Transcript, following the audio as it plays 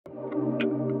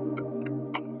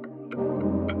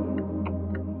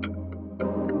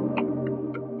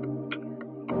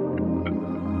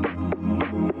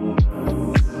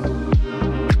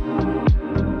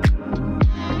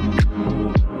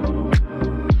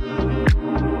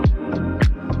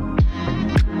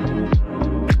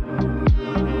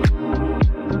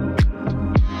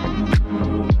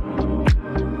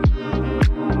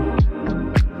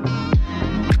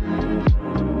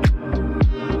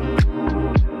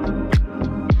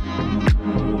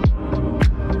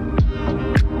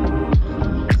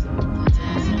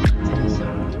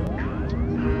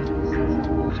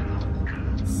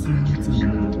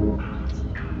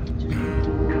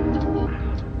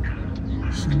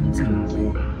Shenzhen.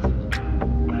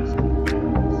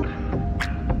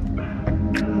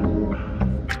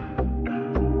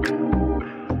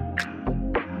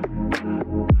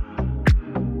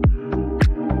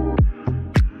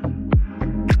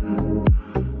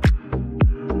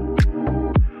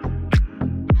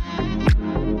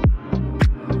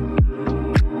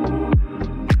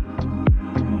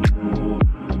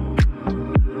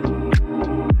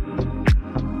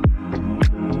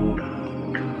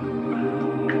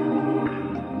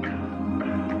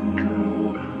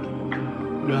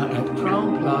 We are at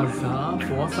Crown Plaza,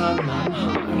 Foshan,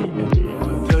 and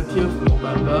 30th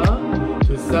November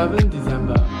to 7th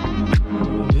December.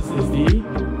 And this is the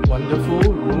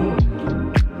wonderful room.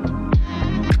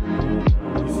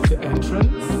 This is the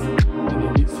entrance, and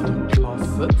it leads to the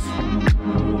closet.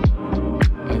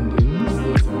 And then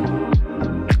there's a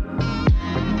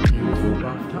beautiful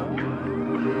bathtub.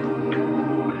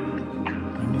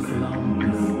 And this lounge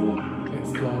is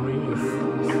exploring the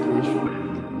situation.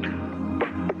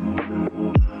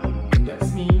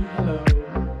 That's me. Hello.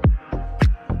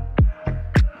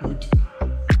 Good.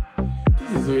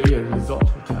 This is really a resort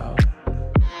hotel.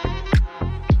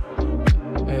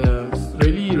 And it's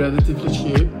really relatively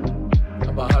cheap.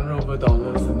 About $100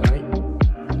 over a night.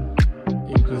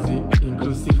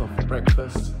 Inclusive of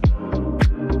breakfast.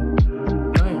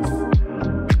 Nice.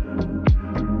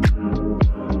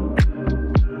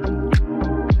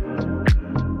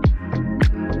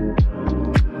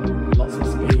 Lots of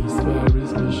space, very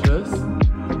spacious.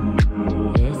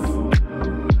 Yes.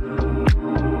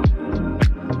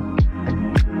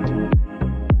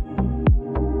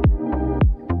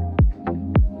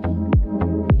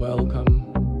 Welcome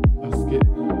basket,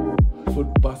 food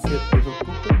basket with a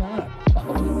coconut.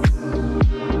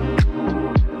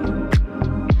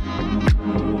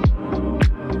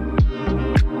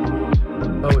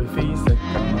 Oh, we face a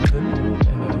garden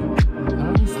and a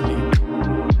nice lake,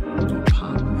 a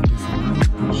park, and there's a nice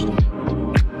bush there.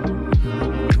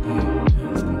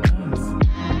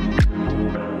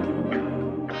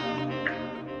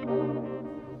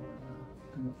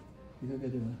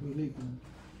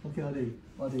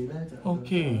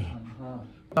 Okay,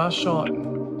 last shot,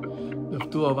 the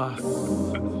two of us.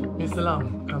 Mr.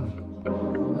 Lam, come.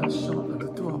 Last shot of the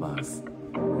two of us.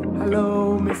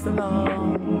 Hello, Mr.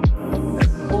 Lam.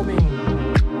 Moving.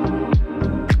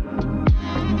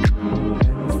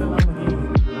 And Mr. Lam again.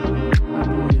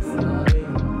 Happy smiling.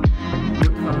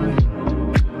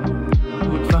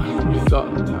 Good fine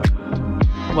resort.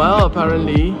 Well,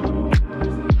 apparently,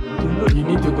 you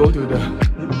need to go to the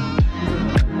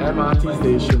MRT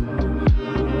station.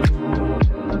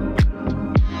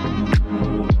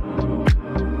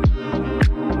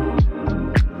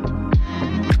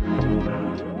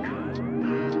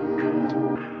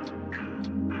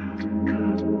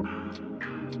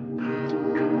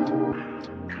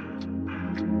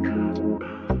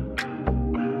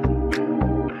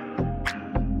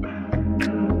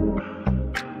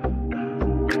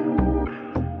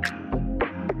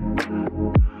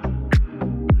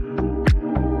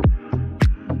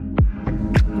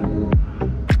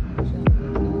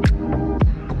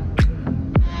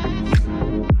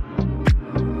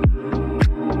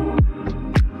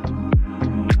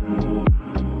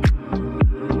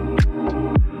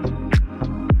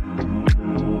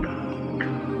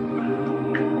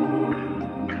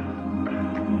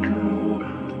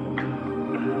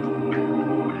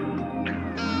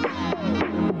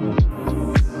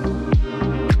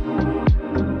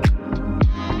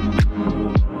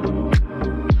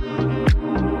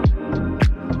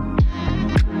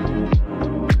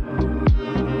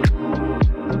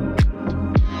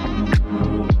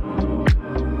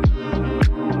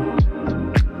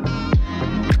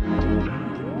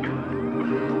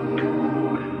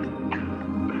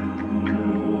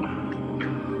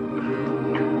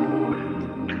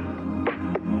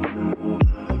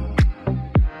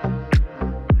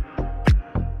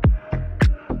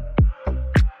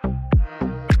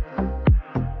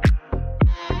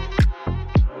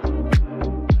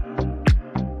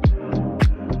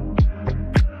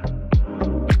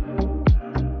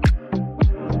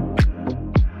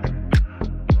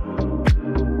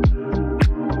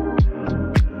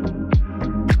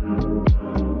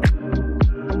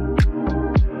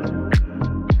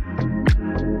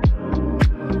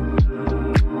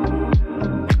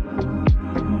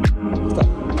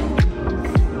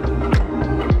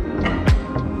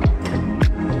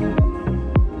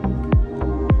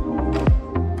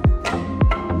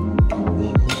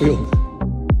不用。